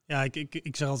Ja,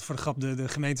 ik zeg altijd voor de grap, de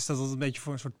gemeente staat altijd een beetje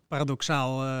voor een soort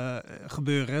paradoxaal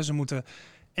gebeuren. Hè.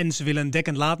 Ze willen een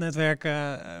dekkend laadnetwerk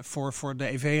voor de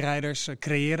EV-rijders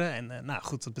creëren. En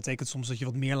goed, dat betekent soms dat je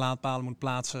wat meer laadpalen moet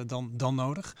plaatsen dan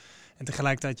nodig. En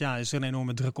tegelijkertijd is er een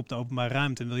enorme druk op de openbare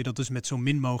ruimte. En wil je dat dus met zo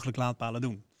min mogelijk laadpalen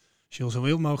doen. Dus je wil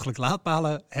zoveel mogelijk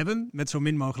laadpalen hebben met zo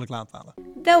min mogelijk laadpalen.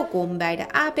 Welkom bij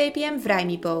de APPM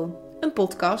Vrijmipo. Een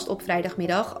podcast op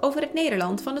vrijdagmiddag over het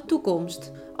Nederland van de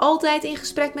toekomst. Altijd in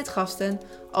gesprek met gasten,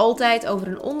 altijd over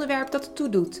een onderwerp dat ertoe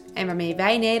doet en waarmee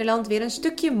wij Nederland weer een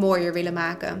stukje mooier willen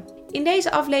maken. In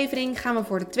deze aflevering gaan we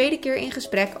voor de tweede keer in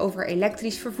gesprek over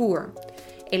elektrisch vervoer.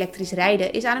 Elektrisch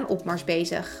rijden is aan een opmars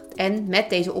bezig. En met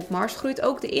deze opmars groeit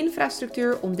ook de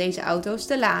infrastructuur om deze auto's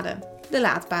te laden, de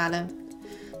laadpalen.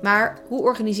 Maar hoe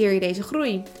organiseer je deze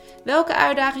groei? Welke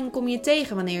uitdagingen kom je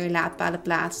tegen wanneer je laadpalen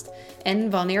plaatst? En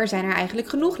wanneer zijn er eigenlijk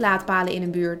genoeg laadpalen in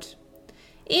een buurt?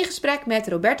 In gesprek met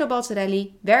Roberto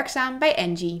Balzarelli, werkzaam bij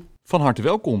Engie. Van harte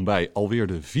welkom bij alweer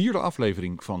de 4e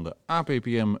aflevering van de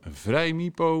APPM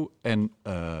Vrijmipo. En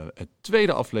het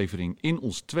tweede aflevering in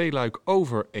ons tweeluik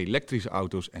over elektrische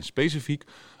auto's en specifiek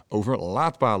over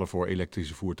laadpalen voor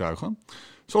elektrische voertuigen.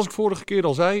 Zoals ik vorige keer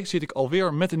al zei, zit ik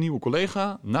alweer met een nieuwe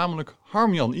collega, namelijk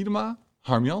Harmjan Idema.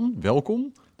 Harmjan,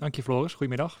 welkom. Dank je Floris,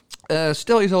 goedemiddag.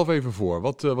 Stel jezelf even voor,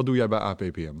 wat doe jij bij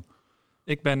APPM?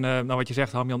 Ik ben, wat je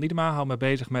zegt, Harmjan Idema. Hou me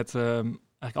bezig met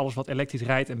eigenlijk alles wat elektrisch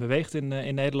rijdt en beweegt in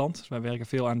Nederland. Dus wij werken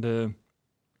veel aan de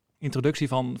introductie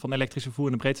van elektrisch vervoer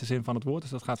in de breedste zin van het woord.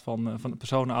 Dus dat gaat van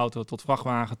personenauto tot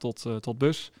vrachtwagen tot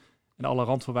bus. En alle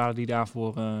randvoorwaarden die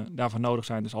daarvoor nodig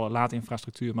zijn. Dus alle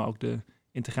laadinfrastructuur, maar ook de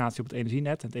integratie op het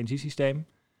energienet en het energiesysteem.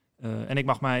 En ik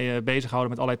mag mij bezighouden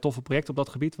met allerlei toffe projecten op dat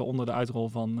gebied, waaronder de uitrol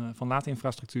van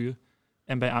laadinfrastructuur.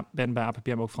 En ben bij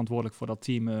APPM ook verantwoordelijk voor dat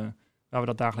team waar we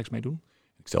dat dagelijks mee doen.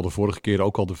 Ik stelde vorige keer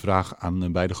ook al de vraag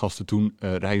aan beide gasten toen,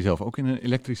 rij je zelf ook in een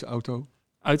elektrische auto?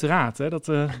 Uiteraard, hè? Dat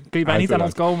kun je bijna niet aan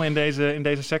ontkomen in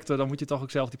deze sector. Dan moet je toch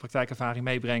ook zelf die praktijkervaring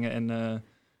meebrengen en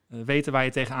weten waar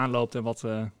je tegenaan loopt en wat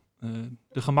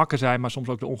de gemakken zijn, maar soms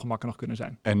ook de ongemakken nog kunnen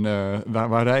zijn. En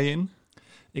waar rij je in?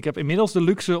 Ik heb inmiddels de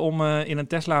luxe om in een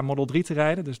Tesla Model 3 te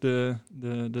rijden. Dus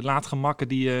de laadgemakken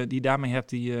die je daarmee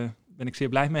hebt, ben ik zeer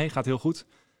blij mee. Gaat heel goed.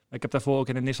 Ik heb daarvoor ook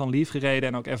in een Nissan Leaf gereden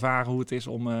en ook ervaren hoe het is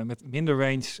om met minder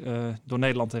range door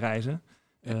Nederland te reizen.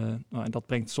 En dat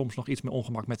brengt soms nog iets meer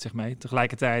ongemak met zich mee.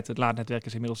 Tegelijkertijd, het laadnetwerk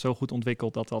is inmiddels zo goed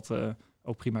ontwikkeld dat dat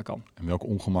ook prima kan. En welk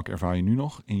ongemak ervaar je nu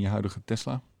nog in je huidige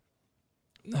Tesla?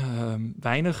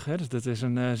 Weinig. Hè. Dus dat is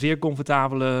een zeer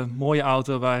comfortabele, mooie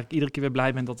auto waar ik iedere keer weer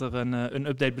blij ben dat er een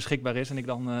update beschikbaar is. En ik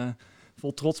dan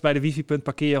vol trots bij de wifi-punt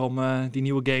parkeer om die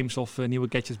nieuwe games of nieuwe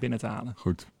gadgets binnen te halen.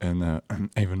 Goed. En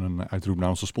even een uitroep naar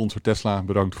onze sponsor Tesla.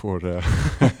 Bedankt voor...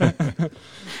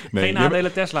 Geen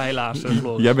nadelen Tesla helaas,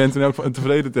 Floris. Jij bent een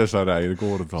tevreden Tesla-rijder, ik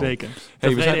hoor het al. Zeker.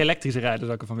 Tevreden elektrische rijder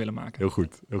zou ik ervan willen maken. Heel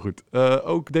goed, heel goed.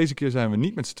 Ook deze keer zijn we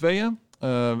niet met z'n tweeën.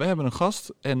 We hebben een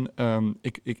gast en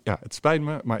het spijt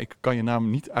me, maar ik kan je naam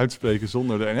niet uitspreken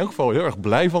zonder er in elk geval heel erg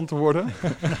blij van te worden.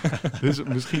 Dus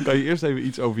misschien kan je eerst even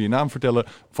iets over je naam vertellen.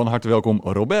 Van harte welkom,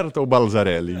 Roberto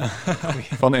Balzarelli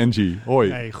van Engie.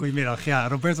 Hoi. Hey, goedemiddag. Ja,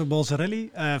 Roberto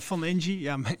Balzarelli van Engie.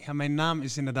 Ja, mijn naam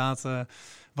is inderdaad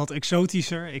wat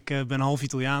exotischer. Ik ben half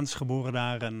Italiaans, geboren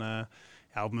daar en...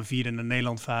 op mijn 4e naar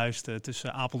Nederland verhuisd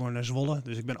tussen Apeldoorn en Zwolle.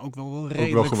 Dus ik ben ook wel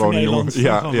redelijk voor Nederland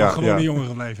gewone jongen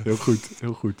gebleven. Heel goed,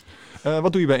 heel goed.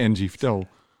 Wat doe je bij Engie? Vertel.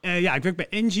 Ik werk bij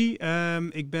Engie.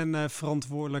 Ik ben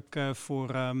verantwoordelijk voor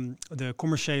de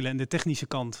commerciële en de technische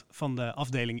kant van de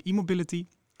afdeling e-mobility.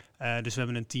 Dus we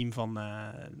hebben een team van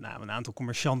een aantal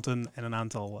commercianten en een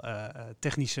aantal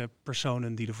technische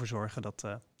personen die ervoor zorgen dat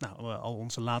al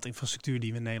onze laadinfrastructuur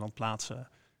die we in Nederland plaatsen...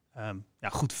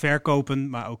 goed verkopen,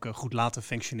 maar ook goed laten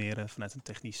functioneren vanuit een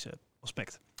technisch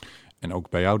aspect. En ook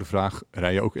bij jou de vraag,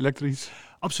 rij je ook elektrisch?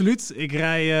 Absoluut. Ik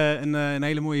rij een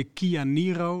hele mooie Kia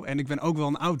Niro en ik ben ook wel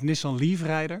een oud Nissan Leaf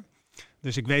rijder.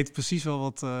 Dus ik weet precies wel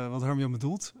wat Harmjan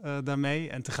bedoelt daarmee.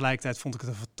 En tegelijkertijd vond ik het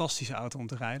een fantastische auto om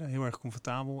te rijden. Heel erg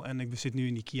comfortabel. En ik zit nu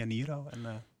in die Kia Niro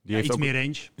en die heeft iets meer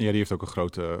range. Ja, die heeft ook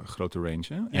een grote range.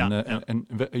 Hè? Ja, en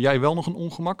jij wel nog een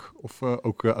ongemak? Of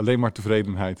ook alleen maar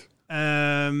tevredenheid?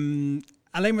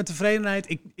 Alleen maar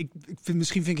tevredenheid.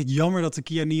 Misschien vind ik het jammer dat de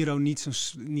Kia Niro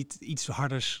niet iets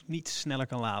harder, niet sneller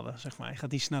kan laden. Zeg maar. Hij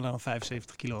gaat niet sneller dan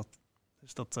 75 kilowatt.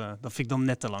 Dus dat vind ik dan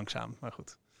net te langzaam. Maar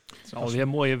goed. Het zijn alweer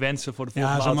mooie wensen voor de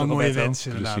volgende auto. Ja, allemaal mooie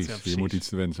wensen inderdaad. Precies. Ja, precies. Je moet iets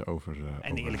te wensen over...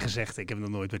 en eerlijk gezegd, ik heb nog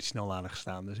nooit bij die snellader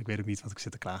gestaan. Dus ik weet ook niet wat ik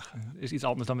zit te klagen. Is iets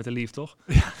anders dan met de Leaf, toch?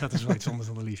 Ja, dat is wel iets anders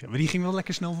dan de Leaf. Ja. Maar die ging wel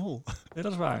lekker snel vol. Ja,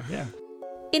 dat is waar, ja.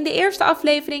 In de eerste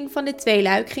aflevering van dit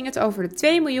tweeluik ging het over de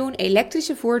 2 miljoen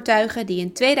elektrische voertuigen die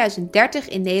in 2030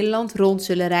 in Nederland rond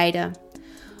zullen rijden.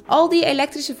 Al die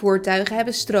elektrische voertuigen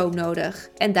hebben stroom nodig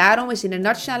en daarom is in de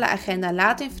Nationale Agenda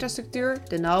Laadinfrastructuur,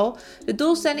 de NAL, de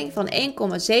doelstelling van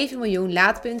 1,7 miljoen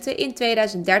laadpunten in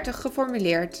 2030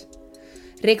 geformuleerd.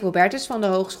 Rick Wilbertus van de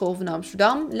Hogeschool van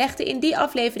Amsterdam legde in die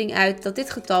aflevering uit dat dit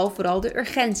getal vooral de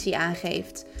urgentie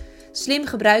aangeeft. Slim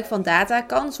gebruik van data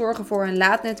kan zorgen voor een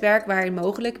laadnetwerk waarin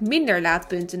mogelijk minder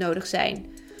laadpunten nodig zijn.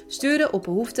 Sturen op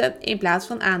behoefte in plaats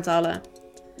van aantallen.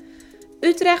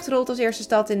 Utrecht rolt als eerste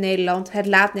stad in Nederland het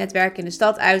laadnetwerk in de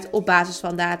stad uit op basis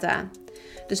van data.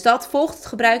 De stad volgt het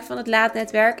gebruik van het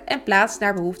laadnetwerk en plaatst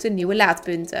naar behoefte nieuwe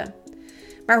laadpunten.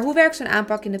 Maar hoe werkt zo'n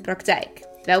aanpak in de praktijk?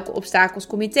 Welke obstakels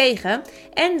kom je tegen?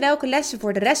 En welke lessen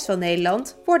voor de rest van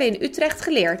Nederland worden in Utrecht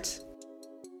geleerd?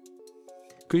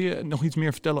 Kun je nog iets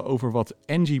meer vertellen over wat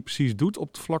Engie precies doet op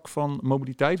het vlak van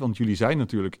mobiliteit? Want jullie zijn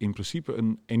natuurlijk in principe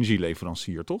een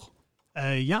energieleverancier, toch?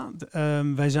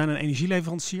 Wij zijn een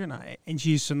energieleverancier. Nou,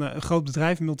 Engie is een groot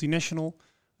bedrijf, multinational,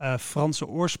 Franse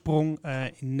oorsprong.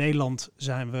 In Nederland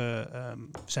zijn we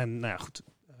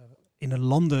in een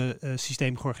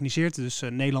landensysteem georganiseerd. Dus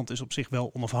Nederland is op zich wel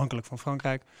onafhankelijk van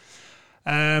Frankrijk.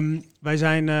 Wij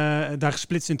zijn daar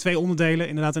gesplitst in 2 onderdelen.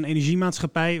 Inderdaad een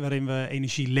energiemaatschappij waarin we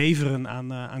energie leveren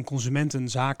aan consumenten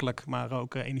zakelijk, maar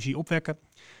ook energie opwekken.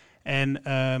 En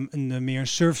een meer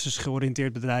services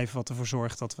georiënteerd bedrijf wat ervoor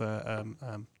zorgt dat we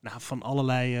van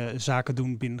allerlei zaken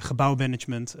doen binnen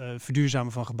gebouwmanagement,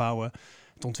 verduurzamen van gebouwen,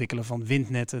 het ontwikkelen van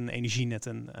windnetten,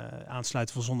 energienetten,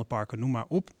 aansluiten van zonneparken, noem maar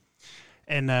op.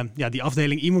 En die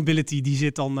afdeling e-mobility die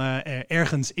zit dan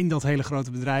ergens in dat hele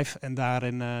grote bedrijf. En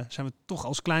daarin zijn we toch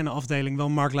als kleine afdeling wel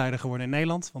marktleider geworden in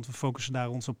Nederland. Want we focussen daar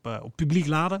ons op publiek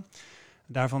laden.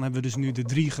 Daarvan hebben we dus nu de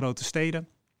 3 grote steden.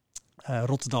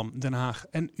 Rotterdam, Den Haag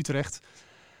en Utrecht.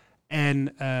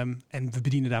 En we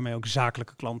bedienen daarmee ook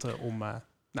zakelijke klanten om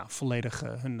volledig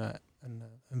hun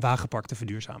wagenpark te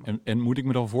verduurzamen. En moet ik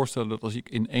me dan voorstellen dat als ik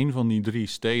in een van die 3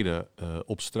 steden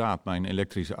op straat mijn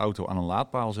elektrische auto aan een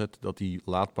laadpaal zet, dat die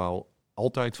laadpaal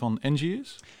altijd van Engie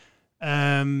is?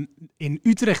 In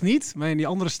Utrecht niet, maar in die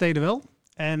andere steden wel.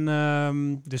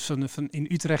 En dus in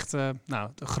Utrecht de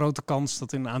grote kans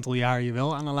dat in een aantal jaar je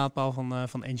wel aan een laadpaal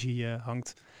van Engie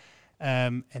hangt.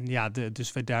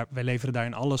 Dus wij leveren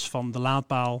daarin alles van de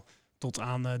laadpaal tot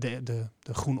aan de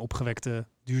groen opgewekte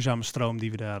duurzame stroom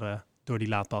die we daar door die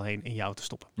laadpaal heen in je auto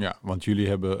stoppen. Ja, want jullie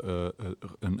hebben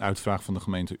een uitvraag van de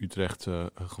gemeente Utrecht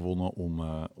gewonnen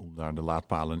om daar de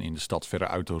laadpalen in de stad verder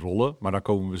uit te rollen. Maar daar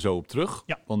komen we zo op terug.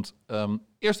 Ja. Want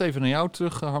eerst even naar jou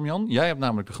terug, Harmjan. Jij hebt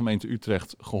namelijk de gemeente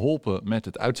Utrecht geholpen met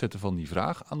het uitzetten van die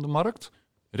vraag aan de markt.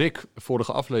 Rick,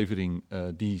 vorige aflevering,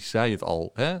 die zei het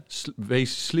al. Hè?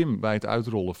 Wees slim bij het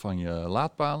uitrollen van je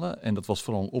laadpalen. En dat was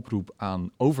vooral een oproep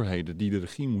aan overheden die de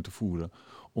regie moeten voeren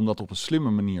om dat op een slimme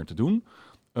manier te doen.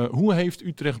 Hoe heeft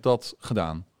Utrecht dat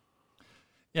gedaan?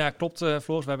 Ja, klopt. Floris,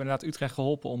 we hebben inderdaad Utrecht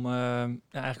geholpen om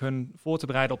eigenlijk hun voor te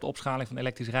bereiden op de opschaling van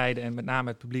elektrisch rijden en met name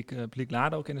het publiek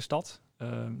laden ook in de stad.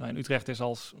 In Utrecht is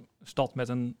als stad met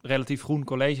een relatief groen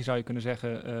college, zou je kunnen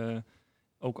zeggen,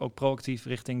 ook proactief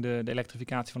richting de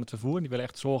elektrificatie van het vervoer. Die willen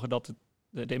echt zorgen dat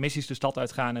de emissies de stad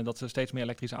uitgaan en dat ze steeds meer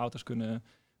elektrische auto's kunnen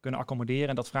accommoderen.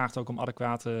 En dat vraagt ook om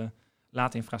adequate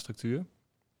laadinfrastructuur.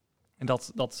 En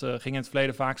dat ging in het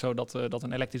verleden vaak zo dat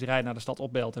een elektrisch rijder naar de stad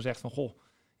opbelt en zegt van goh,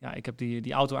 ja, ik heb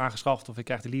die auto aangeschaft of ik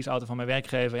krijg de leaseauto van mijn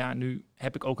werkgever. Ja, nu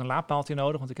heb ik ook een laadpaaltje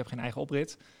nodig, want ik heb geen eigen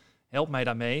oprit. Help mij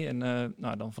daarmee. En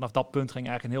dan vanaf dat punt ging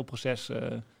eigenlijk een heel proces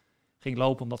ging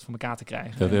lopen om dat voor elkaar te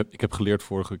krijgen. Ja, ik heb geleerd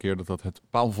vorige keer dat het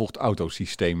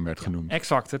paalvocht-autosysteem werd genoemd.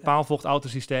 Exact, het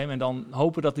paalvocht-autosysteem. En dan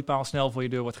hopen dat die paal snel voor je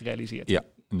deur wordt gerealiseerd. Ja,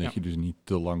 en dat je dus niet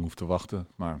te lang hoeft te wachten.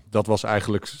 Maar dat was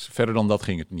eigenlijk, verder dan dat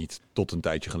ging het niet, tot een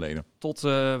tijdje geleden. Tot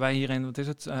wij hier in,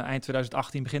 eind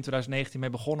 2018, begin 2019 mee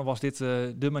begonnen, was dit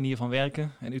de manier van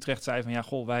werken. En Utrecht zei van, ja,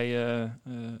 goh, wij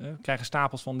krijgen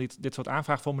stapels van dit soort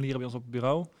aanvraagformulieren bij ons op het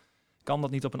bureau. Kan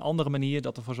dat niet op een andere manier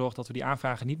dat ervoor zorgt dat we die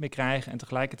aanvragen niet meer krijgen en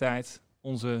tegelijkertijd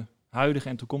onze huidige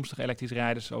en toekomstige elektrische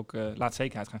rijders ook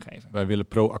laadzekerheid gaan geven? Wij willen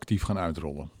proactief gaan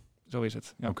uitrollen. Zo is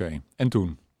het. Ja. Oké. En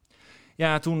toen?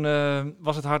 Ja, toen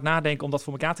was het hard nadenken om dat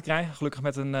voor elkaar te krijgen. Gelukkig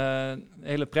met een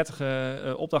hele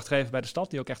prettige opdrachtgever bij de stad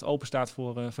die ook echt open staat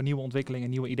voor nieuwe ontwikkelingen,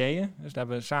 nieuwe ideeën. Dus daar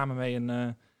hebben we samen mee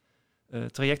een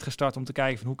traject gestart om te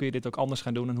kijken van hoe kun je dit ook anders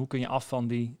gaan doen en hoe kun je af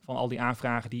van al die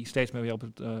aanvragen die steeds meer weer op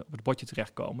het bordje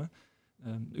terechtkomen.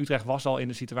 Utrecht was al in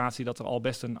de situatie dat er al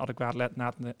best een adequaat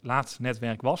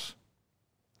laadnetwerk was.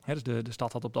 Dus de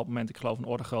stad had op dat moment, ik geloof, een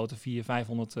orde grootte 400-500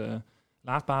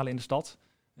 laadpalen in de stad.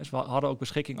 Dus we hadden ook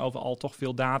beschikking over al toch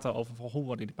veel data over hoe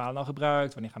worden die palen nou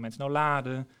gebruikt, wanneer gaan mensen nou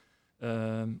laden,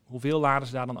 hoeveel laden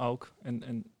ze daar dan ook. En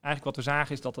eigenlijk wat we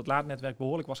zagen is dat het laadnetwerk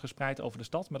behoorlijk was gespreid over de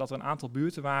stad, maar dat er een aantal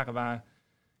buurten waren waar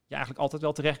je eigenlijk altijd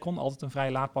wel terecht kon, altijd een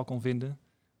vrije laadpaal kon vinden.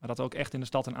 Maar dat er ook echt in de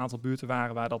stad een aantal buurten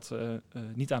waren waar dat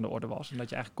niet aan de orde was. En dat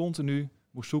je eigenlijk continu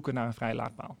moest zoeken naar een vrije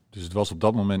laadpaal. Dus het was op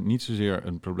dat moment niet zozeer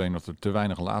een probleem dat er te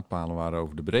weinig laadpalen waren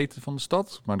over de breedte van de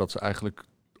stad, maar dat ze eigenlijk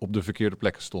op de verkeerde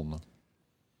plekken stonden.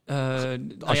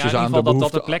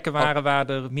 Dat er plekken waren waar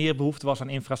er meer behoefte was aan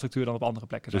infrastructuur dan op andere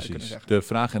plekken, zou je kunnen zeggen. De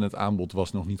vraag en het aanbod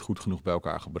was nog niet goed genoeg bij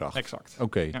elkaar gebracht. Exact.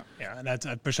 Oké. Ja, en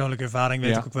uit persoonlijke ervaring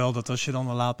weet ik ook wel dat als je dan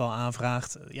een laadpaal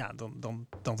aanvraagt,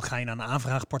 dan ga je naar een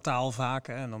aanvraagportaal vaak.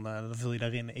 Hè, en dan vul je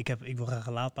daarin, ik wil graag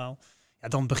een laadpaal. Ja,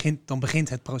 dan begint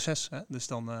het proces. Hè, dus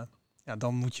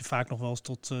dan moet je vaak nog wel eens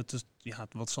tot,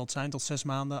 wat zal het zijn, tot 6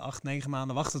 maanden, 8, 9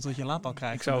 maanden wachten tot je een laadpaal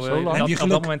krijgt. Ik zou op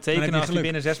dat moment tekenen als je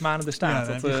binnen 6 maanden er staat.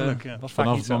 Ja, dat geluk, ja. Was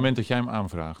vanaf het moment dat jij hem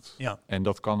aanvraagt. Ja. En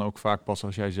dat kan ook vaak pas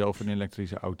als jij zelf een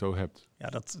elektrische auto hebt. Ja,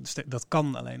 dat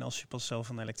kan alleen als je pas zelf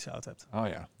een elektrische auto hebt. Oh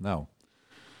ja, nou.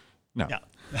 Ja.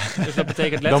 Dus dat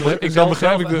betekent letterlijk...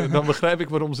 Dan begrijp ik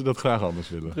waarom ze dat graag anders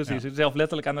willen. Precies, zelf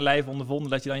letterlijk aan de lijf ondervonden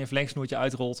dat je dan je verlengsnoertje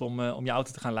uitrolt om je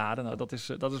auto te gaan laden. Nou,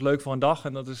 dat is leuk voor een dag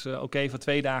en dat is oké voor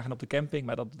 2 dagen op de camping.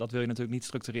 Maar dat wil je natuurlijk niet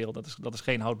structureel. Dat is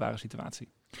geen houdbare situatie.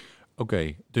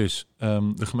 Oké, dus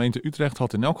de gemeente Utrecht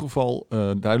had in elk geval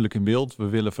duidelijk in beeld, we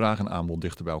willen vraag en aanbod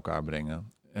dichter bij elkaar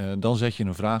brengen. Dan zet je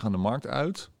een vraag aan de markt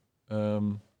uit.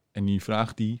 En die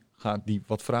vraag,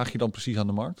 wat vraag je dan precies aan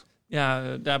de markt? Ja, daar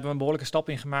hebben we een behoorlijke stap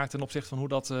in gemaakt ten opzichte van hoe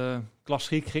dat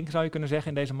klassiek ging, zou je kunnen zeggen,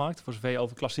 in deze markt. Voor zover je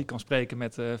over klassiek kan spreken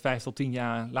met 5 tot 10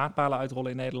 jaar laadpalen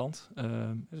uitrollen in Nederland.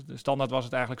 De standaard was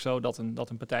het eigenlijk zo dat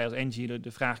een partij als Engie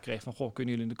de vraag kreeg van,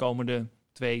 kunnen jullie in de komende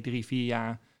 2, 3, 4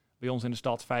 jaar bij ons in de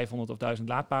stad 500 of 1000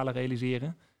 laadpalen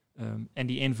realiseren? En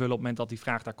die invullen op het moment dat die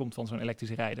vraag daar komt van zo'n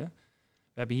elektrische rijder.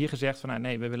 We hebben hier gezegd van,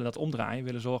 nee, we willen dat omdraaien. We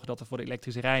willen zorgen dat er voor de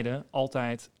elektrische rijder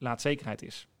altijd laadzekerheid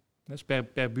is. Dus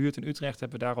per buurt in Utrecht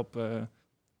hebben we daarop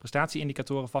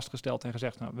prestatieindicatoren vastgesteld en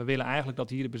gezegd, we willen eigenlijk dat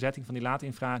hier de bezetting van die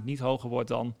laadinfra niet hoger wordt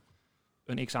dan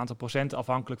een x-aantal procent,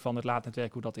 afhankelijk van het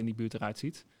laadnetwerk, hoe dat in die buurt eruit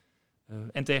ziet.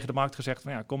 En tegen de markt gezegd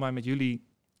van, kom maar met jullie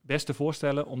beste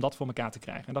voorstellen om dat voor elkaar te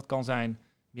krijgen. En dat kan zijn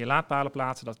meer laadpalen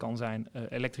plaatsen, dat kan zijn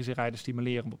elektrische rijders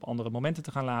stimuleren om op andere momenten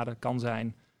te gaan laden, kan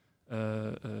zijn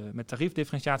met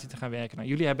tariefdifferentiatie te gaan werken. Nou,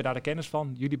 jullie hebben daar de kennis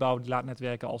van. Jullie bouwen die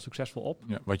laadnetwerken al succesvol op. Ja,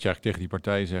 wat je eigenlijk tegen die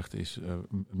partijen zegt is,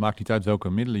 het maakt niet uit welke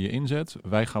middelen je inzet.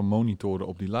 Wij gaan monitoren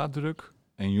op die laaddruk.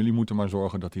 En jullie moeten maar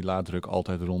zorgen dat die laaddruk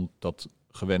altijd rond dat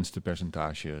gewenste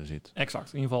percentage zit.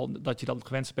 Exact. In ieder geval dat je dat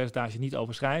gewenste percentage niet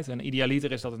overschrijdt. En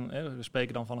idealiter is dat we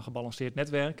spreken dan van een gebalanceerd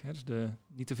netwerk. Dus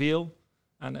niet te veel.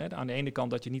 Aan de ene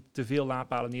kant dat je niet te veel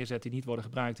laadpalen neerzet die niet worden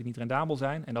gebruikt, die niet rendabel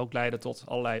zijn. En ook leiden tot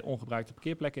allerlei ongebruikte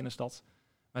parkeerplekken in de stad.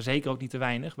 Maar zeker ook niet te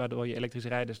weinig, waardoor je elektrische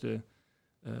rijders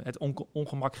het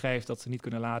ongemak geeft dat ze niet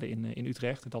kunnen laden in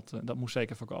Utrecht. Dat moet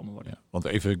zeker voorkomen worden. Ja, want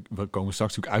even, we komen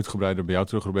straks natuurlijk uitgebreider bij jou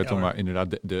terug, Roberto. Ja, maar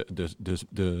inderdaad,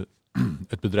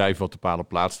 het bedrijf wat de palen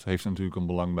plaatst, heeft natuurlijk een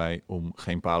belang bij om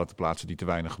geen palen te plaatsen die te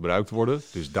weinig gebruikt worden.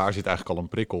 Dus daar zit eigenlijk al een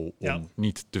prikkel om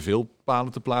niet te veel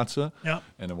palen te plaatsen. Ja.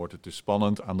 En dan wordt het dus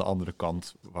spannend aan de andere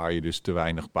kant, waar je dus te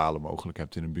weinig palen mogelijk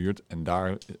hebt in een buurt. En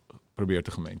daar probeert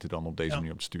de gemeente dan op deze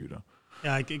manier op te sturen.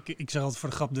 Ja, ik zeg altijd voor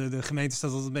de grap, de gemeente staat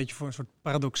altijd een beetje voor een soort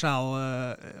paradoxaal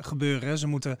gebeuren. Hè.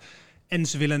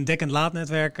 Ze willen een dekkend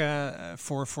laadnetwerk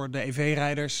voor de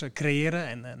EV-rijders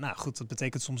creëren. En goed, dat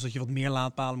betekent soms dat je wat meer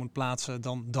laadpalen moet plaatsen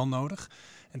dan nodig.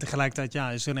 En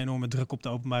tegelijkertijd is er een enorme druk op de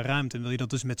openbare ruimte. En wil je dat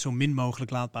dus met zo min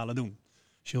mogelijk laadpalen doen.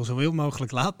 Dus je wil zoveel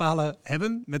mogelijk laadpalen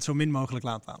hebben met zo min mogelijk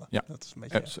laadpalen. Ja, dat is een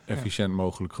beetje efficiënt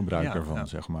mogelijk gebruik ervan,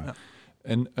 zeg maar. Ja.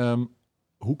 En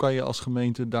hoe kan je als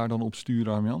gemeente daar dan op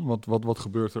sturen, Arjan? Wat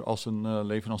gebeurt er als een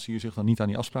leverancier zich dan niet aan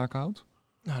die afspraken houdt?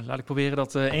 Nou, laat ik proberen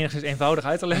dat enigszins eenvoudig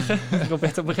uit te leggen.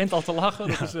 Roberto begint al te lachen.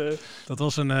 Ja, dat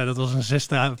was een 6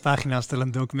 pagina's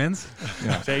tellend document.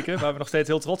 Ja. Zeker, waar we nog steeds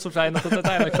heel trots op zijn dat het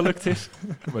uiteindelijk gelukt is.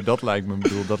 Maar dat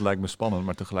lijkt me spannend.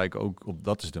 Maar tegelijk ook,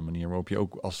 dat is de manier waarop je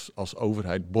ook als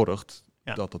overheid borgt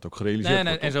dat ook gerealiseerd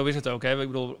wordt. En zo is het ook. Hè. Ik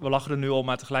bedoel, we lachen er nu om,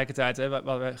 maar tegelijkertijd,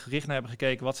 waar we gericht naar hebben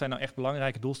gekeken, wat zijn nou echt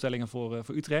belangrijke doelstellingen voor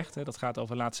Utrecht? Hè. Dat gaat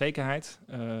over laadzekerheid.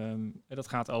 Dat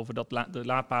gaat over dat de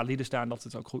laadpalen die er staan, dat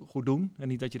het ook goed doen. En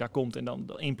niet dat je daar komt en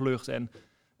dan inplugt en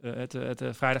het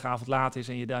vrijdagavond laat is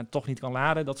en je daar toch niet kan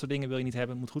laden. Dat soort dingen wil je niet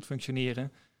hebben. Het moet goed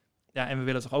functioneren. Ja, en we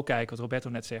willen toch ook kijken, wat Roberto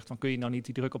net zegt, van kun je nou niet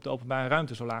die druk op de openbare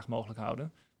ruimte zo laag mogelijk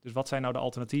houden? Dus wat zijn nou de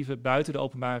alternatieven buiten de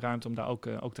openbare ruimte om daar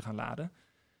ook te gaan laden?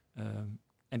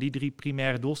 En die 3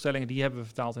 primaire doelstellingen, die hebben we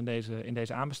vertaald in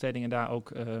deze aanbesteding. En daar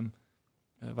ook,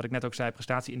 wat ik net ook zei,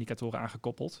 prestatieindicatoren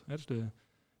aangekoppeld. Dus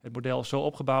het model is zo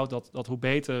opgebouwd dat hoe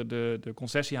beter de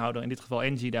concessiehouder, in dit geval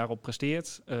Engie, daarop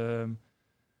presteert,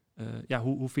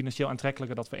 hoe financieel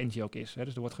aantrekkelijker dat voor Engie ook is.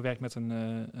 Dus er wordt gewerkt met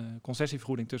een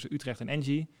concessievergoeding tussen Utrecht en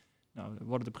Engie. Nou,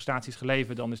 worden de prestaties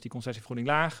geleverd, dan is die concessievergoeding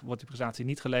laag. Wordt die prestatie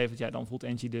niet geleverd, ja, dan voelt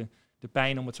Engie de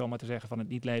pijn, om het zo maar te zeggen, van het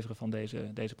niet leveren van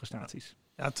deze prestaties.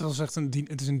 Ja, het was echt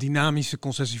het is een dynamische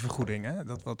concessievergoeding, hè?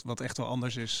 Wat echt wel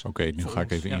anders is. Oké, nu ga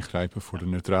ik even ingrijpen voor de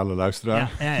neutrale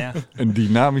luisteraar. Ja. Een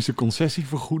dynamische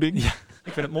concessievergoeding. Ja.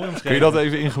 Ik vind het mooi omschreven. Kun je dat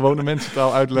even in gewone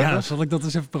mensentaal uitleggen? Ja, zal ik dat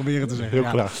eens even proberen te zeggen? Heel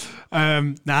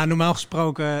graag. Normaal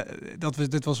gesproken,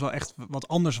 dit was wel echt wat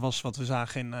anders was wat we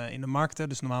zagen in de markten.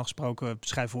 Dus normaal gesproken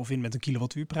schrijven we of in met een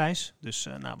kilowattuurprijs. Dus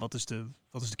wat is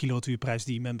de kilowattuurprijs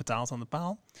die men betaalt aan de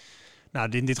paal? Nou,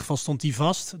 in dit geval stond die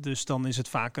vast. Dus dan is het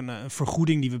vaak een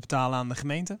vergoeding die we betalen aan de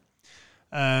gemeente.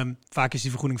 Vaak is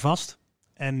die vergoeding vast.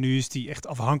 En nu is die echt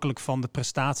afhankelijk van de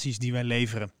prestaties die wij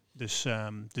leveren. Dus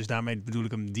daarmee bedoel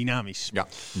ik hem dynamisch. Ja,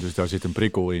 dus daar zit een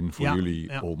prikkel in voor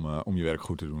jullie ja. om je werk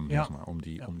goed te doen, Ja. zeg maar,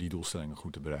 om die doelstellingen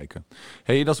goed te bereiken.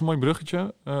 Hey, dat is een mooi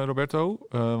bruggetje, Roberto.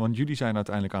 Want jullie zijn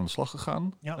uiteindelijk aan de slag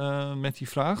gegaan met die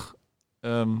vraag.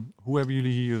 Hoe hebben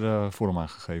jullie hier vorm aan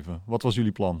gegeven? Wat was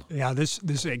jullie plan? Ja,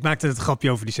 dus ik maakte het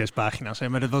grapje over die 6 pagina's. Hè,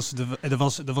 maar dat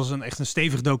was echt een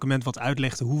stevig document wat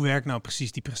uitlegde hoe werkt nou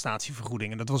precies die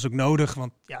prestatievergoeding. En dat was ook nodig,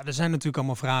 want ja, er zijn natuurlijk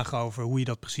allemaal vragen over hoe je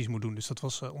dat precies moet doen. Dus dat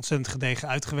was ontzettend gedegen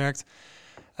uitgewerkt.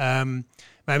 We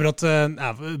hebben dat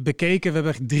bekeken. We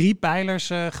hebben echt 3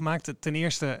 pijlers gemaakt. Ten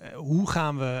eerste, hoe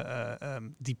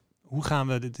gaan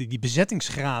we die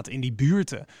bezettingsgraad in die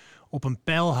buurten op een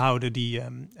peil houden die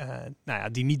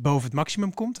niet boven het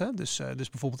maximum komt. Hè? Dus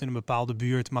bijvoorbeeld in een bepaalde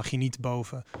buurt mag je niet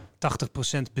boven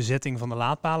 80% bezetting van de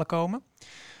laadpalen komen.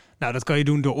 Nou, dat kan je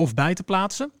doen door of bij te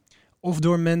plaatsen, of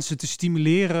door mensen te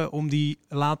stimuleren om die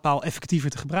laadpaal effectiever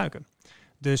te gebruiken.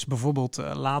 Dus bijvoorbeeld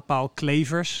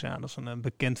laadpaalklevers, ja, dat is een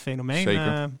bekend fenomeen.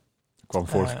 Zeker. Kwam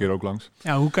vorige keer ook langs.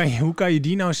 Ja, hoe kan je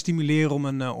die nou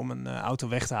stimuleren om een auto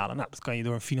weg te halen? Nou, dat kan je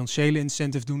door een financiële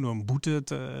incentive doen, door een boete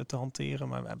te hanteren.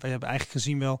 Maar wij hebben eigenlijk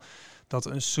gezien wel dat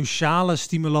een sociale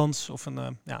stimulans of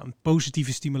een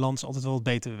positieve stimulans altijd wel wat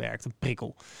beter werkt, een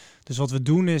prikkel. Dus wat we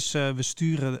doen is, we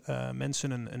sturen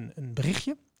mensen een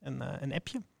berichtje, een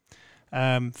appje.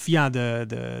 Via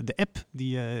de app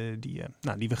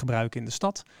die we gebruiken in de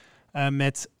stad.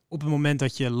 Met op het moment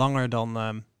dat je langer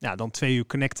dan 2 uur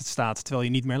connected staat, terwijl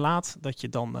je niet meer laadt, dat je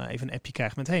dan even een appje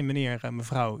krijgt met: hey meneer,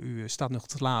 mevrouw, u staat nog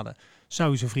te laden.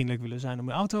 Zou u zo vriendelijk willen zijn om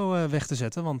uw auto weg te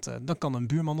zetten? Want dan kan een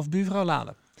buurman of buurvrouw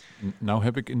laden. Nou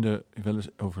heb ik wel eens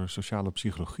over sociale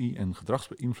psychologie en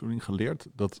gedragsbeïnvloeding geleerd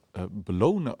dat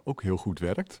belonen ook heel goed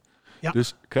werkt. Ja.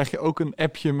 Dus krijg je ook een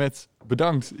appje met: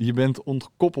 bedankt, je bent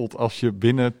ontkoppeld als je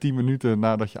binnen 10 minuten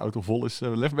nadat je auto vol is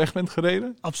weg bent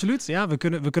gereden? Absoluut, ja.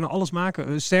 We kunnen alles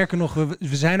maken. Sterker nog,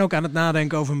 we zijn ook aan het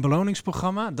nadenken over een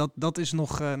beloningsprogramma. Dat is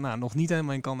nog niet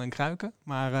helemaal in kan en kruiken.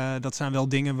 Maar dat zijn wel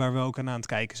dingen waar we ook aan het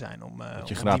kijken zijn. Dat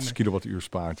je gratis kilowattuur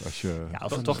spaart als je... Ja,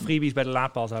 of toch freebies bij de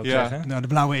laadpaal zou ik zeggen. Nou, de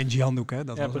blauwe Engie handdoek, hè.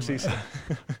 Dat precies.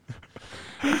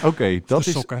 Oké,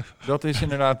 dat is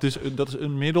inderdaad dus dat is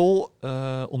een middel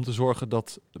om te zorgen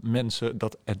dat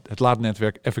het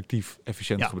laadnetwerk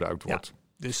efficiënt gebruikt wordt.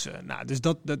 Ja. Dus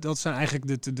dat zijn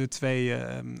eigenlijk de 2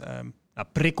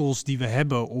 prikkels die we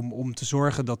hebben om te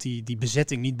zorgen dat die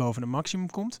bezetting niet boven het maximum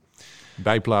komt.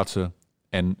 Bijplaatsen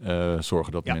en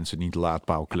zorgen dat mensen niet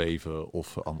laadpaal kleven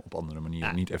of op andere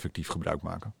manieren niet effectief gebruik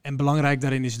maken. En belangrijk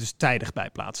daarin is dus tijdig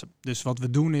bijplaatsen. Dus wat we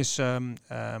doen is,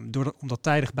 om dat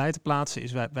tijdig bij te plaatsen,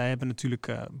 is wij hebben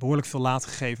natuurlijk behoorlijk veel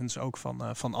laadgegevens ook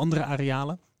van andere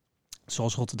arealen.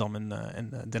 Zoals Rotterdam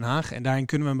en Den Haag. En daarin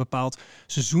kunnen we een bepaald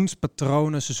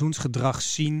seizoensgedrag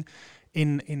zien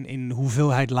in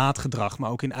hoeveelheid laadgedrag,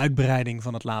 maar ook in uitbreiding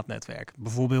van het laadnetwerk.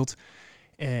 Bijvoorbeeld,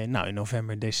 in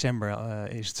november, december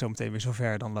is het zo meteen weer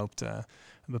zover. Dan loopt een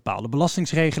bepaalde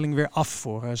belastingsregeling weer af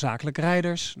voor zakelijke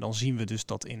rijders. Dan zien we dus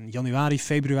dat in januari,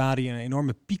 februari een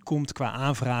enorme piek komt qua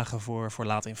aanvragen voor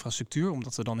laadinfrastructuur.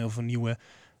 Omdat er dan heel veel nieuwe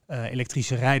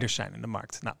elektrische rijders zijn in de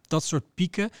markt. Nou, dat soort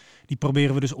pieken, die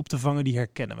proberen we dus op te vangen, die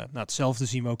herkennen we. Nou, hetzelfde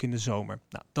zien we ook in de zomer.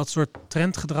 Nou, dat soort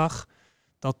trendgedrag,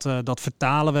 dat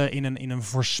vertalen we in een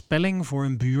voorspelling voor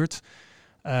een buurt,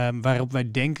 waarop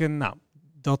wij denken,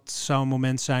 dat zou een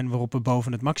moment zijn waarop we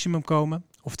boven het maximum komen.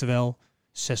 Oftewel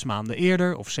 6 maanden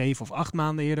eerder of 7 of 8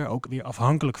 maanden eerder. Ook weer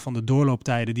afhankelijk van de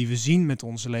doorlooptijden die we zien met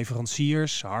onze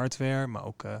leveranciers, hardware, maar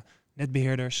ook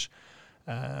netbeheerders.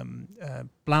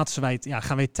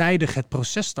 Gaan wij tijdig het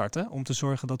proces starten om te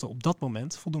zorgen dat er op dat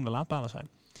moment voldoende laadpalen zijn.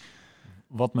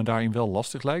 Wat me daarin wel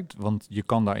lastig lijkt, want je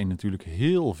kan daarin natuurlijk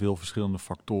heel veel verschillende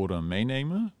factoren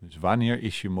meenemen. Dus wanneer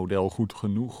is je model goed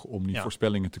genoeg om die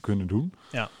voorspellingen te kunnen doen?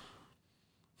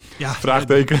 Ja,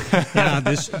 vraagteken.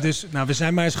 Dus we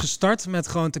zijn maar eens gestart met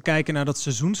gewoon te kijken naar dat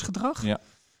seizoensgedrag.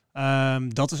 Ja.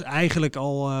 Dat is eigenlijk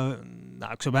al,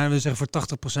 ik zou bijna willen zeggen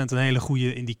voor 80% een hele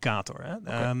goede indicator. Hè?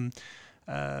 Okay.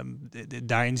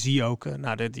 Daarin zie je ook,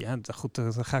 goed,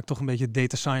 daar ga ik toch een beetje het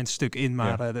data science stuk in,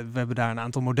 maar we hebben daar een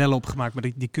aantal modellen op gemaakt,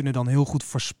 maar die kunnen dan heel goed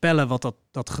voorspellen wat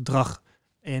dat gedrag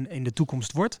in de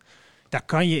toekomst wordt. Daar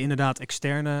kan je inderdaad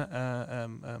externe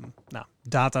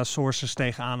data sources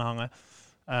tegenaan hangen.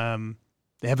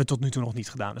 Dat hebben we tot nu toe nog niet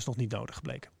gedaan, dat is nog niet nodig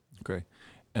gebleken. Oké.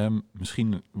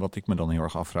 Misschien wat ik me dan heel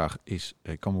erg afvraag is,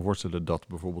 ik kan me voorstellen dat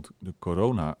bijvoorbeeld de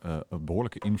corona een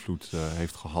behoorlijke invloed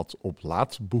heeft gehad op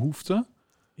laadbehoeften.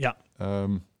 Ja.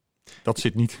 Dat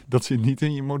zit niet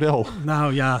in je model.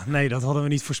 Nou ja, nee, dat hadden we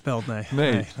niet voorspeld.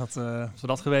 Nee. Als we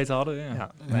dat geweten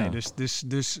hadden.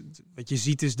 Dus wat je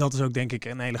ziet is, dat is ook denk ik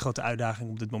een hele grote uitdaging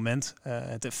op dit moment.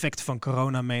 Het effect van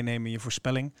corona meenemen in je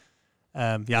voorspelling.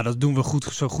 Dat doen we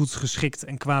zo goed geschikt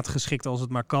en kwaad geschikt als het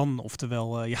maar kan.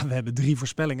 Oftewel, we hebben 3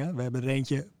 voorspellingen. We hebben er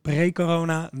eentje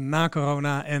pre-corona, na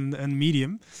corona en een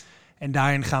medium. En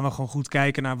daarin gaan we gewoon goed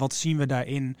kijken naar wat zien we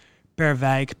daarin per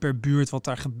wijk, per buurt, wat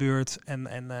daar gebeurt.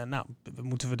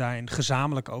 Moeten we daar in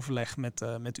gezamenlijk overleg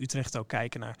met Utrecht ook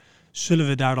kijken naar, zullen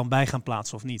we daar dan bij gaan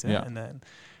plaatsen of niet? Hè? Ja.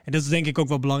 En dat is denk ik ook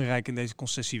wel belangrijk in deze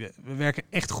concessie. We werken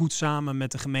echt goed samen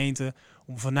met de gemeente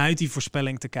om vanuit die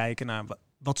voorspelling te kijken naar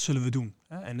wat zullen we doen.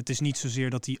 Hè? En het is niet zozeer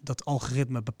dat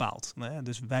algoritme bepaalt. Hè?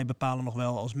 Dus wij bepalen nog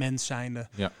wel als mens zijnde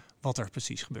wat er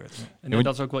precies gebeurt. Ja. En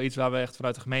dat is ook wel iets waar we echt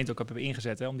vanuit de gemeente ook op hebben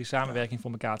ingezet, hè, om die samenwerking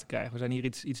voor elkaar te krijgen. We zijn hier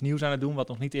iets nieuws aan het doen, wat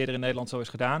nog niet eerder in Nederland zo is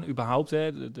gedaan. Überhaupt,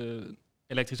 hè, de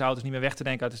elektrische auto's niet meer weg te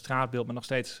denken uit het straatbeeld, maar nog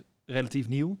steeds relatief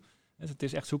nieuw. Dus het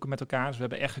is echt zoeken met elkaar. Dus we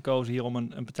hebben echt gekozen hier om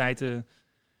een partij te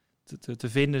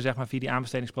vinden, zeg maar, via die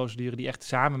aanbestedingsprocedure, die echt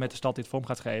samen met de stad dit vorm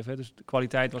gaat geven. Dus de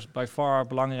kwaliteit was by far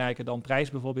belangrijker dan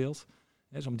prijs bijvoorbeeld.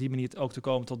 Dus om die manier ook te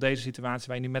komen tot deze situatie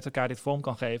waar je nu met elkaar dit vorm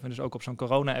kan geven. Dus ook op zo'n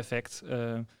corona-effect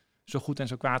zo goed en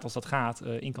zo kwaad als dat gaat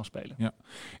in kan spelen. Ja.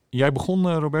 Jij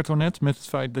begon, Roberto, net met het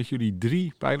feit dat jullie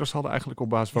 3 pijlers hadden eigenlijk op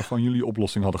basis waarvan jullie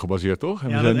oplossing hadden gebaseerd, toch? En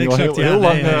we zijn nu al heel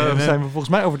lang, zijn we volgens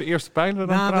mij over de eerste pijler aan het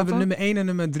praten. We hebben nummer 1 en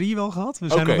nummer 3 wel gehad. We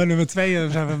zijn nog bij nummer 2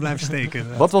 zijn we blijven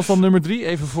steken. Wat was dan nummer 3?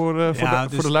 Even voor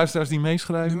de luisteraars die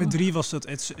meeschrijven. Nummer 3 was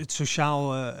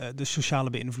de sociale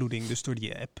beïnvloeding, dus door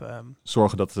die app.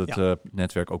 Zorgen dat het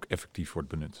netwerk ook effectief wordt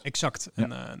benut. Exact.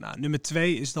 Ja. En nummer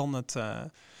 2 is dan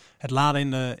het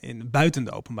laden buiten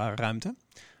de openbare ruimte.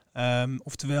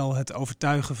 Oftewel het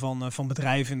overtuigen van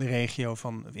bedrijven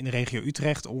in de regio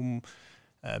Utrecht om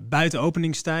buiten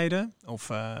openingstijden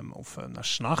of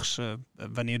 's nachts,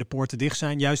 wanneer de poorten dicht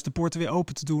zijn, juist de poorten weer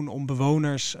open te doen om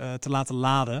bewoners te laten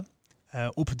laden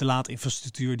op de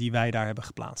laadinfrastructuur die wij daar hebben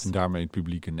geplaatst. En daarmee het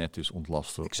publieke net dus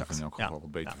ontlasten. Exact. Of in elk geval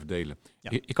wat beter verdelen.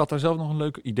 Ja. Ik had daar zelf nog een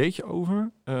leuk ideetje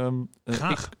over.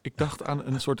 Ik dacht aan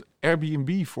een soort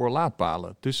Airbnb voor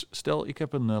laadpalen. Dus stel, ik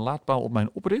heb een laadpaal op mijn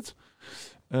oprit.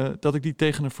 Dat ik die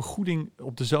tegen een vergoeding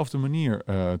op dezelfde manier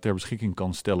ter beschikking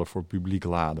kan stellen voor publiek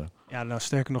laden. Ja, nou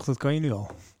sterker nog, dat kan je nu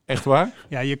al. Echt waar?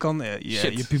 Ja, je kan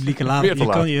je publieke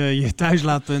je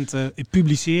thuislaadpunt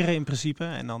publiceren in principe.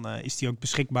 En dan is die ook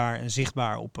beschikbaar en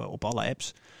zichtbaar op alle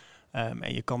apps.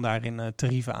 En je kan daarin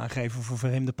tarieven aangeven voor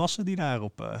vreemde passen die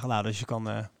daarop geladen. Dus je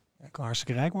kan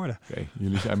hartstikke rijk worden. Oké,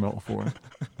 jullie zijn me al voor.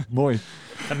 Mooi.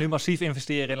 We gaan nu massief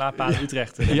investeren in laadpalen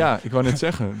Utrecht. Ja, ik wou net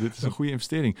zeggen, dit is een goede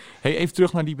investering. Hey, even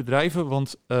terug naar die bedrijven,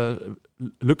 want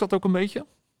lukt dat ook een beetje?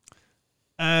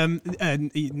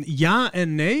 Ja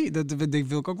en nee. Dat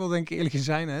wil ik ook wel denk ik eerlijk in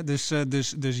zijn. Hè?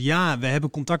 Dus ja, we hebben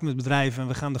contact met bedrijven en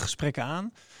we gaan de gesprekken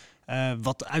aan.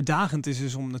 Wat uitdagend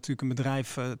is om natuurlijk een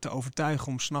bedrijf te overtuigen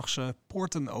om 's nachts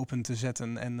poorten open te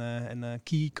zetten en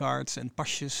keycards en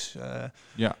pasjes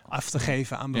af te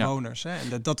geven aan bewoners. Ja.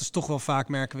 Hè? En dat is toch wel vaak,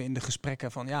 merken we in de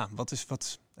gesprekken van wat is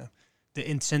de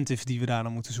incentive die we daar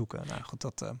dan moeten zoeken. Nou,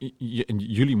 goed,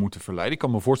 jullie moeten verleiden. Ik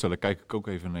kan me voorstellen, kijk ik ook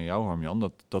even naar jou,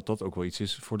 Harmjan, dat ook wel iets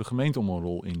is voor de gemeente om een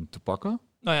rol in te pakken.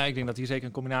 Nou ja, ik denk dat hier zeker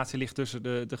een combinatie ligt tussen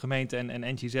de gemeente en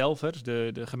Engie zelf. Hè. Dus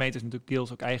de gemeente is natuurlijk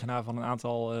deels ook eigenaar van een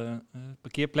aantal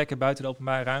parkeerplekken buiten de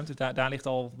openbare ruimte. Daar ligt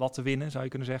al wat te winnen, zou je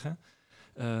kunnen zeggen.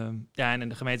 En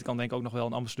de gemeente kan denk ik ook nog wel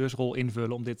een ambassadeursrol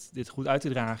invullen om dit goed uit te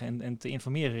dragen en te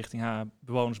informeren richting haar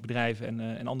bewoners, bedrijven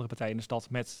en andere partijen in de stad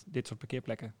met dit soort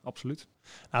parkeerplekken. Absoluut.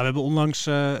 Nou, we hebben onlangs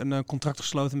een contract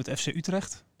gesloten met FC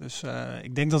Utrecht. Dus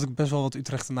ik denk dat ik best wel wat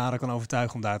Utrechtenaren kan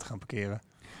overtuigen om daar te gaan parkeren.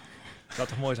 Dat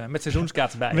zou toch mooi zijn? Met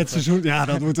seizoenskaart erbij. Met seizoen, ja,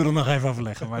 dat moeten we er nog even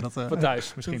overleggen. Maar dat, voor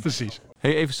thuis misschien. Precies.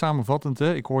 Hey, even samenvattend.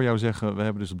 Hè. Ik hoor jou zeggen, we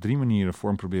hebben dus op 3 manieren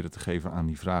vorm proberen te geven aan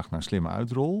die vraag naar slimme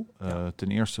uitrol.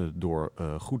 Ten eerste door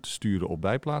goed te sturen op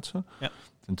bijplaatsen. Ja.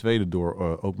 Ten tweede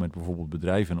door ook met bijvoorbeeld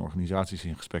bedrijven en organisaties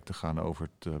in gesprek te gaan over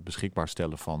het beschikbaar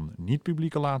stellen van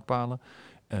niet-publieke laadpalen.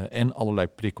 En allerlei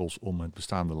prikkels om het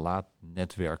bestaande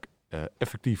laadnetwerk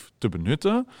effectief te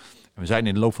benutten. En we zijn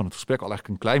in de loop van het gesprek al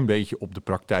eigenlijk een klein beetje op de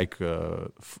praktijk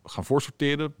gaan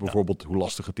voorsorteren. Bijvoorbeeld hoe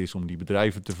lastig het is om die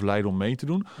bedrijven te verleiden om mee te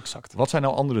doen. Exact. Wat zijn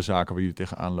nou andere zaken waar jullie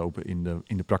tegenaan lopen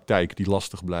in de praktijk die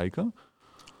lastig blijken?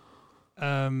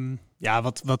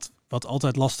 Wat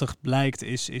altijd lastig blijkt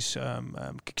is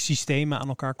systemen aan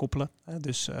elkaar koppelen.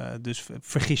 Dus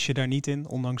vergis je daar niet in.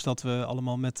 Ondanks dat we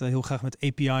allemaal heel graag met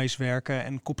API's werken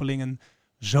en koppelingen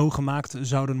zo gemaakt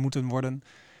zouden moeten worden,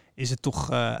 is het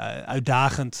toch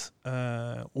uitdagend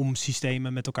om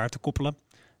systemen met elkaar te koppelen.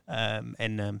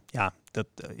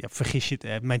 Vergis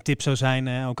je. Mijn tip zou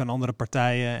zijn, ook aan andere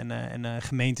partijen en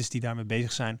gemeentes die daarmee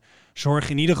bezig zijn, zorg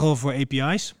in ieder geval voor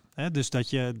API's. Dus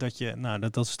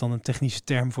dat is dan een technische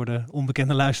term voor de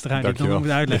onbekende luisteraar die ik dan moet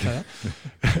uitleggen. Hè?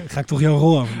 Ga ik toch jouw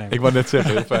rol overnemen? Ik wou net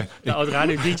zeggen, heel fijn. De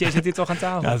oud-radio-dj zit hier toch aan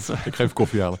tafel. Ik ga even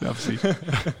koffie halen. Ja, precies.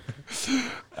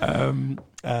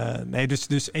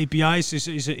 Dus API's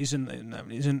is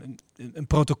een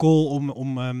protocol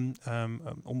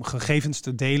om gegevens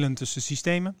te delen tussen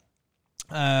systemen.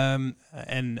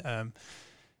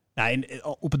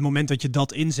 Op het moment dat je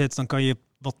dat inzet, dan kan je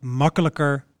wat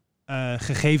makkelijker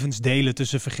gegevens delen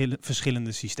tussen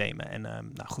verschillende systemen.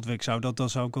 En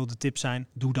dat zou ook wel de tip zijn.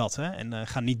 Doe dat. Hè? En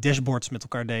ga niet dashboards met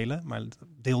elkaar delen, maar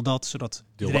deel dat, zodat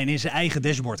iedereen in zijn eigen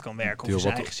dashboard kan werken of in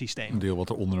zijn eigen systeem. Een deel wat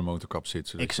er onder de motorkap zit,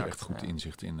 zodat je echt goed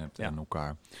inzicht in hebt en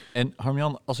elkaar. En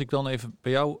Harmjan, als ik dan even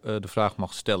bij jou de vraag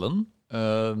mag stellen.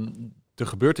 Er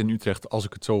gebeurt in Utrecht, als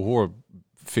ik het zo hoor,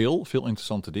 veel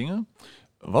interessante dingen.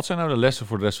 Wat zijn nou de lessen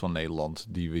voor de rest van Nederland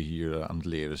die we hier aan het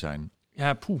leren zijn?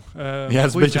 Ja, dat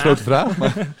is een beetje een grote vraag.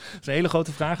 Maar dat is een hele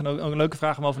grote vraag en ook een leuke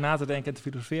vraag om over na te denken en te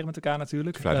filosoferen met elkaar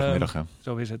natuurlijk. Vrijdagmiddag, hè?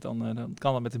 Zo is het, dan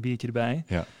kan dat met een biertje erbij.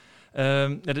 Ja.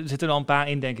 Er zitten al een paar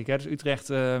in, denk ik. Hè. Dus Utrecht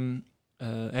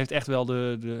heeft echt wel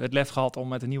het lef gehad om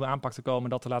met een nieuwe aanpak te komen en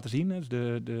dat te laten zien. Dus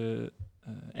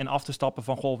en af te stappen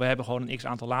van, we hebben gewoon een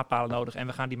x-aantal laadpalen nodig en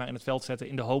we gaan die maar in het veld zetten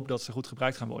in de hoop dat ze goed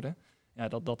gebruikt gaan worden. Ja,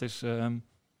 dat is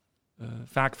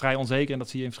vaak vrij onzeker en dat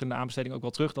zie je in verschillende aanbestedingen ook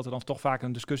wel terug, dat er dan toch vaak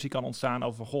een discussie kan ontstaan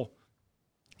over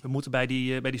we moeten bij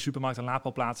die supermarkt een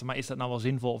laadpaal plaatsen, maar is dat nou wel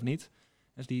zinvol of niet?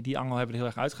 Dus die angel hebben we er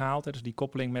heel erg uitgehaald. Hè. Dus die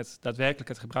koppeling met daadwerkelijk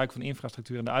het gebruik van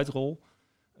infrastructuur en de uitrol,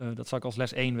 dat zou ik als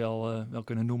les 1 wel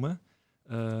kunnen noemen.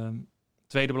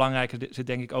 Tweede belangrijke zit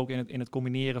denk ik ook in het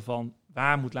combineren van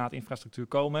waar moet laadinfrastructuur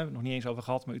komen. We hebben het nog niet eens over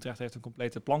gehad, maar Utrecht heeft een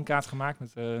complete plankaart gemaakt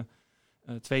met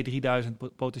 2.000-3.000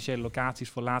 potentiële locaties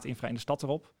voor laadinfra in de stad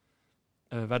erop.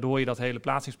 Waardoor je dat hele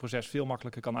plaatsingsproces veel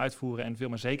makkelijker kan uitvoeren en veel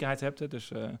meer zekerheid hebt. Hè.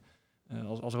 Dus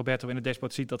als Roberto in het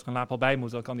dashboard ziet dat er een laadpaal bij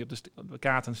moet, dan kan hij op de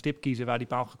kaart een stip kiezen waar die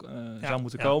paal zou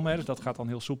moeten komen. Hè. Dus dat gaat dan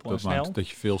heel soepel en snel. Dat maakt dat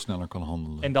je veel sneller kan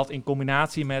handelen. En dat in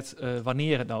combinatie met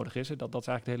wanneer het nodig is. Hè. Dat is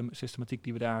eigenlijk de hele systematiek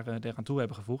die we daar aan toe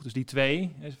hebben gevoegd. Dus die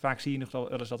twee, vaak zie je nog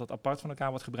wel eens dat het apart van elkaar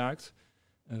wordt gebruikt.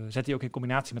 Zet die ook in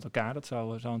combinatie met elkaar. Dat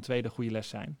zou een tweede goede les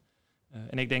zijn.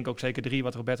 En ik denk ook zeker 3,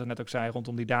 wat Roberto net ook zei,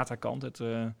 rondom die datakant. Het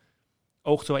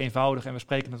oogt zo eenvoudig en we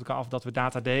spreken met elkaar af dat we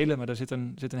data delen, maar er zit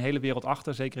een hele wereld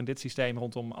achter, zeker in dit systeem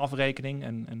rondom afrekening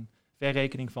en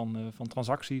verrekening van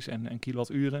transacties en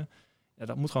kilowatturen. Ja,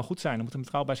 dat moet gewoon goed zijn, dat moet een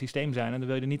betrouwbaar systeem zijn en dan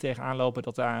wil je er niet tegenaan lopen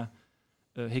dat daar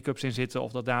hiccups in zitten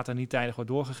of dat data niet tijdig wordt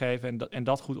doorgegeven en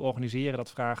dat goed organiseren,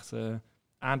 dat vraagt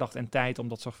aandacht en tijd om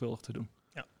dat zorgvuldig te doen.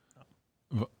 Ja.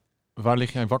 Waar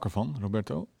lig jij wakker van,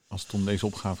 Roberto, als het om deze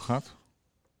opgave gaat?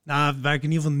 Nou, waar ik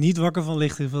in ieder geval niet wakker van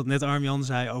ligt, is wat net Armjan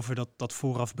zei over dat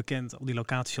vooraf bekend, al die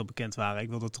locaties al bekend waren. Ik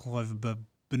wil dat toch nog even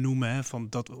benoemen, hè, van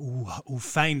hoe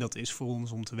fijn dat is voor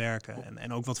ons om te werken.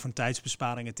 En ook wat voor een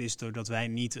tijdsbesparing het is, doordat wij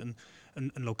niet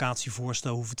een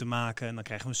locatievoorstel hoeven te maken. En dan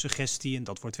krijgen we een suggestie en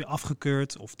dat wordt weer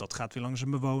afgekeurd. Of dat gaat weer langs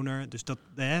een bewoner. Dus dit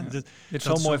is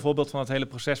zo'n mooi voorbeeld van het hele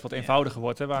proces wat eenvoudiger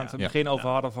wordt. Hè, waar we het begin over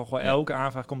hadden van elke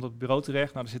aanvraag komt op het bureau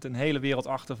terecht. Nou, er zit een hele wereld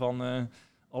achter van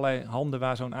allerlei handen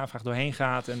waar zo'n aanvraag doorheen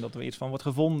gaat en dat er iets van wordt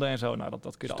gevonden en zo. Nou,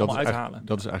 dat kun je allemaal uithalen.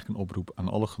 Dat is eigenlijk een oproep aan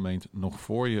alle gemeenten. Nog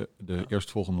voor je de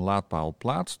eerstvolgende laadpaal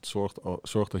plaatst,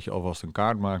 zorg dat je alvast een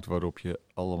kaart maakt waarop je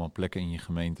allemaal plekken in je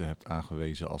gemeente hebt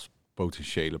aangewezen als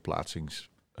potentiële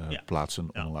plaatsen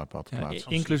om een laadpaal te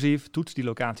plaatsen. Inclusief toets die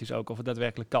locaties ook of het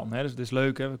daadwerkelijk kan. Hè. Dus het is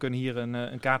leuk, hè. We kunnen hier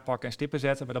een kaart pakken en stippen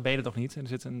zetten, maar dan ben je er toch niet. En er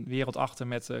zit een wereld achter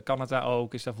met, kan het daar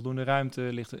ook? Is daar voldoende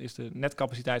ruimte? Is de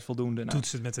netcapaciteit voldoende? Nou,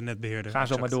 toets het met de netbeheerder. Ga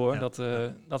zo maar door.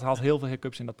 Ja. Dat haalt heel veel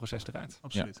hiccups in dat proces eruit.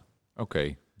 Absoluut. Ja.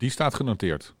 Oké, die staat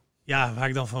genoteerd. Ja, waar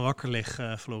ik dan van wakker lig,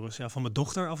 Floris. Ja, van mijn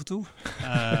dochter af en toe.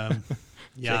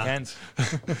 Shake hands.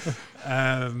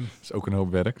 Dat is ook een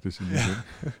hoop werk. Dus in die zin.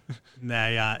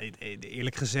 Nou ja,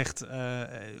 eerlijk gezegd,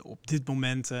 op dit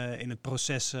moment in het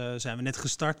proces zijn we net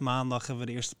gestart. Maandag hebben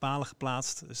we de eerste palen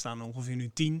geplaatst. Er staan ongeveer nu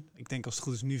 10. Ik denk als het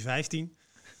goed is nu 15.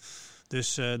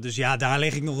 Dus ja, daar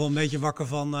lig ik nog wel een beetje wakker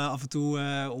van af en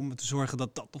toe om te zorgen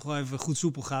dat dat nog wel even goed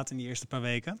soepel gaat in die eerste paar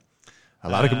weken.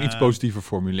 Laat ik hem iets positiever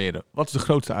formuleren. Wat is de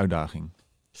grootste uitdaging?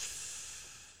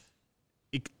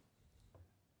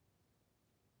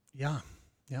 Ja.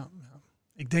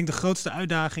 Ik denk de grootste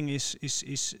uitdaging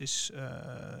is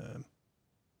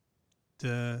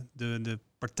de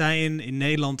partijen in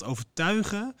Nederland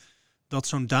overtuigen dat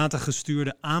zo'n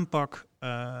datagestuurde aanpak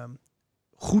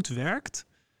goed werkt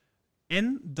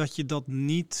en dat je dat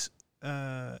niet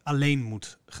alleen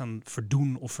moet gaan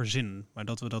verdoen of verzinnen, maar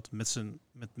dat we dat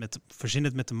verzin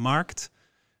het met de markt,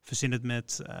 verzin het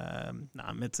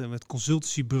met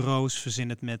consultancybureaus, verzin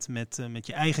het met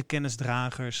je eigen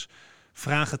kennisdragers,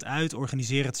 vraag het uit,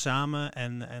 organiseer het samen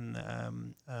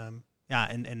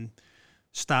en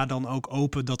sta dan ook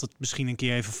open dat het misschien een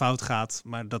keer even fout gaat,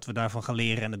 maar dat we daarvan gaan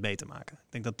leren en het beter maken.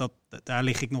 Ik denk dat daar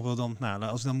lig ik nog wel dan,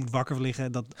 als ik dan moet wakker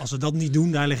liggen, als we dat niet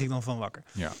doen, daar lig ik dan van wakker.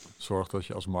 Ja, zorg dat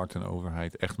je als markt en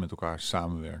overheid echt met elkaar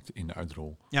samenwerkt in de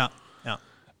uitrol. Ja.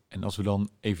 En als we dan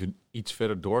even iets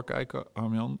verder doorkijken,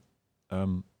 Armjan,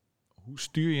 hoe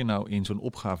stuur je nou in zo'n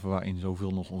opgave waarin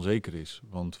zoveel nog onzeker is?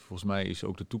 Want volgens mij is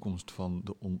ook de toekomst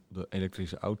van de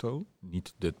elektrische auto,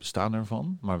 niet het bestaan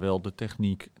ervan, maar wel de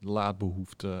techniek, de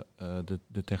laadbehoefte,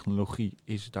 de technologie,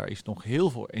 daar is nog heel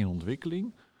veel in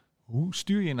ontwikkeling. Hoe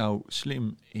stuur je nou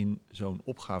slim in zo'n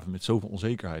opgave met zoveel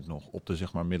onzekerheid nog op de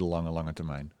zeg maar lange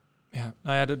termijn? Ja,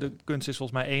 nou ja, de kunst is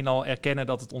volgens mij al erkennen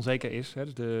dat het onzeker is. Hè.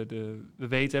 Dus we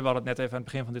weten, we hadden het net even aan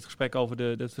het begin van dit gesprek over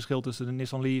het verschil tussen de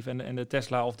Nissan Leaf en de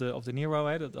Tesla of de Niro.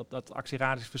 Hè. Dat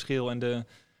actieradiusverschil en de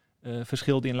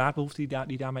verschil die in laadbehoefte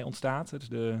die daarmee ontstaat.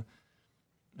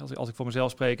 Dus als ik voor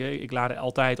mezelf spreek, ik laadde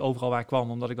altijd overal waar ik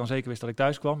kwam, omdat ik dan zeker wist dat ik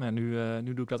thuis kwam. En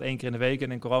nu doe ik dat 1 keer in de week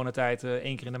en in coronatijd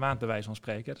 1 keer in de maand bij wijze van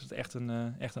spreken. Dus het is echt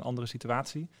een andere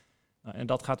situatie. Nou, en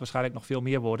dat gaat waarschijnlijk nog veel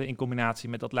meer worden in combinatie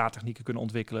met dat laadtechnieken kunnen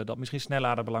ontwikkelen. Dat misschien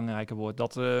snellader belangrijker wordt.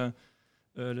 Dat er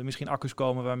misschien accu's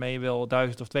komen waarmee je wel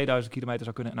 1000 of 2000 kilometer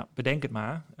zou kunnen. Nou, bedenk het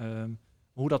maar.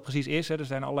 Hoe dat precies is, er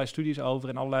zijn allerlei studies over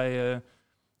en allerlei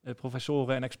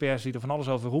professoren en experts die er van alles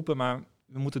over roepen. Maar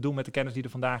we moeten het doen met de kennis die er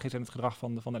vandaag is en het gedrag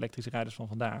van de elektrische rijders van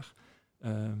vandaag.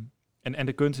 En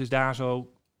de kunst is daar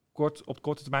zo op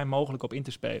korte termijn mogelijk op in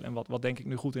te spelen. En wat denk ik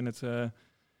nu goed in het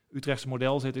Utrechtse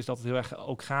model zit, is dat het heel erg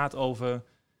ook gaat over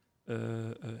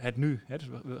het nu. Hè? Dus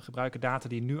we gebruiken data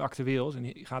die nu actueel is en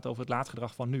die gaat over het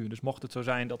laadgedrag van nu. Dus mocht het zo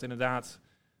zijn dat inderdaad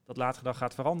dat laadgedrag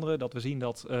gaat veranderen, dat we zien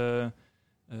dat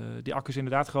die accu's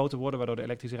inderdaad groter worden, waardoor de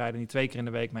elektrische rijder niet 2 keer in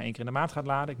de week, maar 1 keer in de maand gaat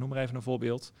laden. Ik noem maar even een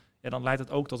voorbeeld. Ja, dan leidt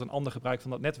het ook tot een ander gebruik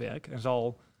van dat netwerk en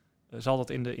zal dat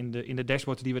in de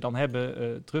dashboards die we dan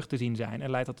hebben terug te zien zijn en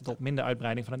leidt dat tot minder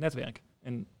uitbreiding van het netwerk.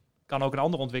 En kan ook een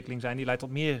andere ontwikkeling zijn die leidt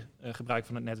tot meer gebruik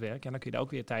van het netwerk. En dan kun je daar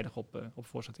ook weer tijdig op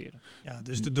voor sorteren. Ja,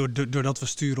 dus doordat we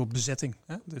sturen op bezetting.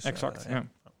 Hè? Dus, exact, ja.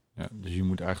 Ja, dus je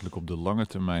moet eigenlijk op de lange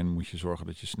termijn zorgen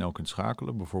dat je snel kunt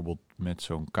schakelen. Bijvoorbeeld met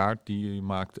zo'n kaart die je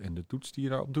maakt en de toets die je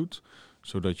daarop doet.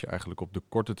 Zodat je eigenlijk op de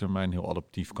korte termijn heel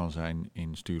adaptief kan zijn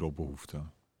in sturen op behoefte.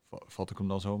 Vat ik hem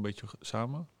dan zo een beetje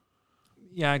samen?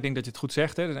 Ja, ik denk dat je het goed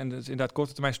zegt. Hè. En dat is inderdaad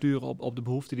korte termijn sturen op de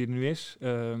behoefte die er nu is.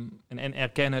 En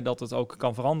erkennen dat het ook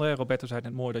kan veranderen. Roberto zei het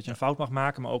net mooi dat je een fout mag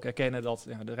maken. Maar ook erkennen dat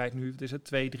er rijdt nu,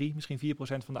 2, 3, misschien 4%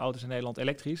 van de auto's in Nederland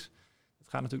elektrisch. Het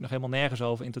gaat natuurlijk nog helemaal nergens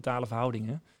over in totale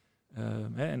verhoudingen.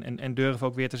 En durf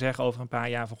ook weer te zeggen over een paar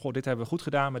jaar van, goh, dit hebben we goed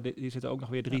gedaan. Maar hier zitten ook nog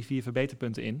weer 3, 4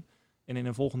 verbeterpunten in. En in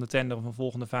een volgende tender of een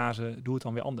volgende fase doe het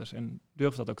dan weer anders. En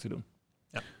durf dat ook te doen.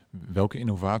 Ja. Welke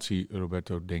innovatie,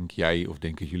 Roberto, denk jij of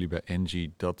denken jullie bij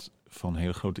Engie dat van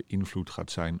hele grote invloed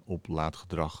gaat zijn op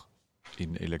laadgedrag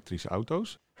in elektrische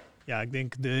auto's? Ja, ik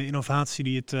denk de innovatie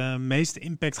die het meeste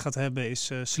impact gaat hebben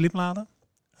is slimladen.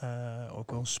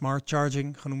 Ook wel smart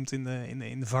charging genoemd in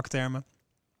de vaktermen.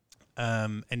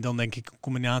 En dan denk ik een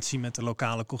combinatie met de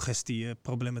lokale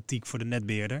congestieproblematiek voor de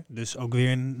netbeheerder. Dus ook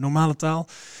weer in normale taal.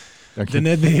 De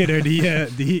netbeheerder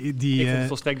die ik vind het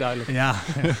volstrekt duidelijk. Ja.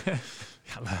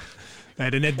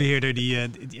 De netbeheerder die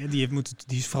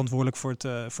is verantwoordelijk voor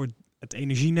het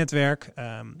energienetwerk.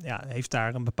 Heeft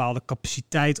daar een bepaalde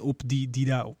capaciteit op die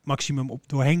daar op maximum op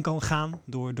doorheen kan gaan.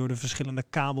 Door de verschillende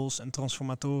kabels en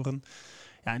transformatoren.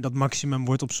 Ja, en dat maximum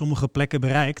wordt op sommige plekken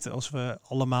bereikt als we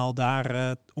allemaal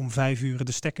daar om 5 uur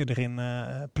de stekker erin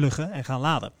pluggen en gaan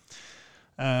laden.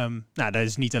 Dat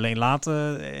is niet alleen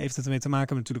laden heeft het ermee te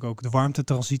maken, maar natuurlijk ook de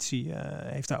warmtetransitie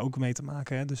heeft daar ook mee te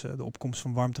maken. Hè? Dus de opkomst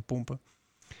van warmtepompen.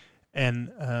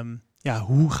 En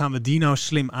hoe gaan we die nou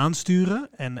slim aansturen?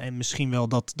 En misschien wel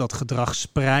dat gedrag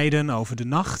spreiden over de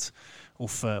nacht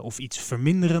of iets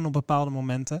verminderen op bepaalde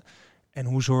momenten. En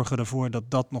hoe zorgen we ervoor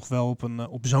dat dat nog wel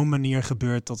op zo'n manier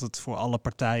gebeurt dat het voor alle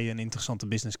partijen een interessante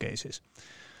business case is.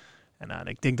 En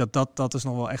ik denk dat is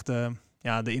nog wel echt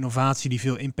de innovatie die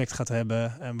veel impact gaat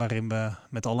hebben. En waarin we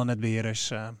met alle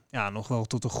netbeheerders nog wel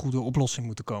tot een goede oplossing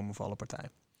moeten komen voor alle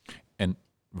partijen. En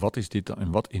wat is dit dan?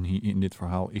 En wat in dit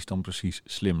verhaal is dan precies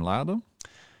slim laden?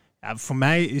 Ja, voor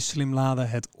mij is slim laden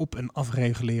het op- en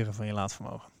afreguleren van je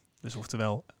laadvermogen. Dus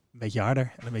oftewel een beetje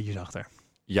harder en een beetje zachter.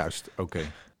 Juist, oké.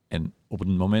 En op het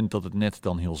moment dat het net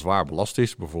dan heel zwaar belast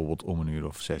is, bijvoorbeeld om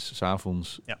 6:00 's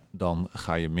avonds, dan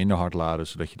ga je minder hard laden,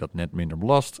 zodat je dat net minder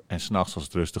belast. En 's nachts als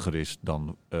het rustiger is,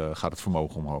 dan gaat het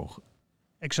vermogen omhoog.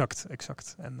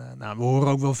 Exact. En we horen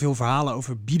ook wel veel verhalen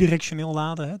over bidirectioneel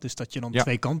laden. Hè? Dus dat je dan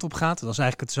twee kanten op gaat. Dat is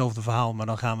eigenlijk hetzelfde verhaal, maar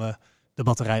dan gaan we de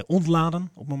batterij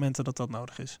ontladen op momenten dat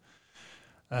nodig is.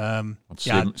 Want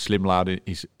slim laden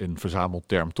is een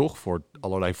verzamelterm, toch? Voor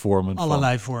allerlei vormen.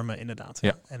 Allerlei vormen, inderdaad.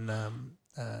 Ja. En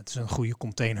het is een goede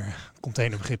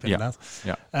containerbegrip, inderdaad.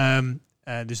 Ja.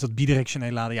 Dus dat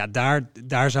bidirectioneel laden,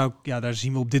 daar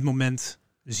zien we op dit moment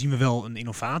wel een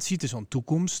innovatie. Het is wel een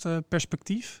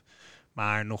toekomstperspectief.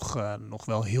 Maar nog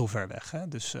wel heel ver weg. Hè?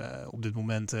 Dus op dit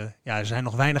moment er zijn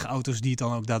nog weinig auto's die het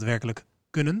dan ook daadwerkelijk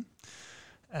kunnen.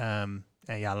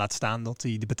 Laat staan dat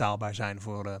die betaalbaar zijn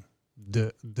voor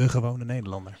de gewone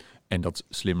Nederlander. En dat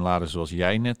slim laden zoals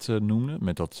jij net noemde,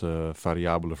 met dat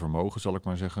variabele vermogen zal ik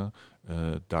maar zeggen.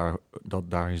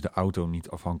 Daar is de auto niet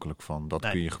afhankelijk van. Dat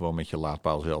kun je gewoon met je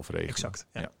laadpaal zelf regelen. Exact,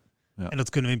 ja. Ja. En dat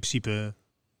kunnen we in principe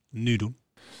nu doen.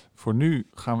 Voor nu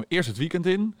gaan we eerst het weekend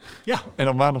in. Ja. En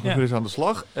dan maandag nog weer eens aan de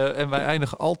slag. En wij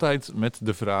eindigen altijd met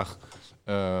de vraag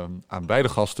aan beide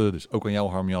gasten, dus ook aan jou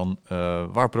Harm-Jan.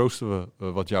 Waar proosten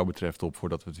we wat jou betreft op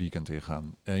voordat we het weekend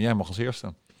ingaan? Jij mag als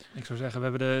eerste. Ik zou zeggen, we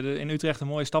hebben in Utrecht een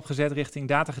mooie stap gezet richting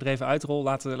datagedreven uitrol.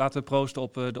 Laten we proosten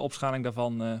op de opschaling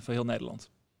daarvan voor heel Nederland.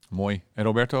 Mooi. En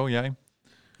Roberto, jij?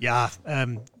 Ja,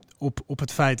 op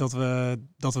het feit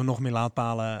dat we nog meer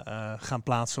laadpalen gaan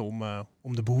plaatsen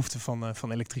om de behoeften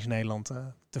van elektrisch Nederland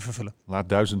te vervullen. Laat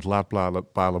 1000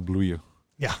 laadpalen bloeien.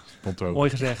 Ja, mooi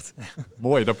gezegd.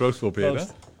 Mooi, daar proosten we op, heren.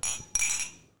 Proost.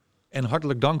 En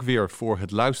hartelijk dank weer voor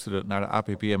het luisteren naar de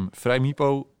APPM Vrij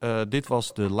MIPO. Dit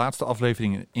was de laatste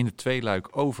aflevering in het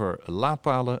tweeluik over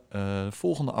laadpalen. De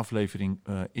volgende aflevering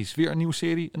is weer een nieuwe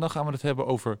serie. En dan gaan we het hebben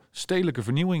over stedelijke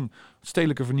vernieuwing.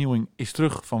 Stedelijke vernieuwing is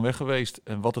terug van weg geweest.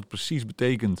 En wat het precies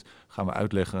betekent gaan we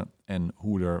uitleggen. En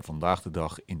hoe er vandaag de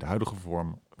dag in de huidige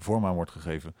vorm aan wordt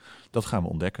gegeven. Dat gaan we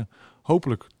ontdekken.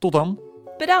 Hopelijk tot dan.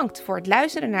 Bedankt voor het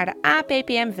luisteren naar de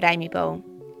APPM Vrij MIPO.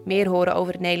 Meer horen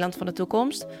over het Nederland van de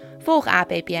toekomst? Volg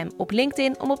APPM op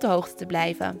LinkedIn om op de hoogte te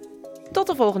blijven. Tot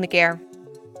de volgende keer!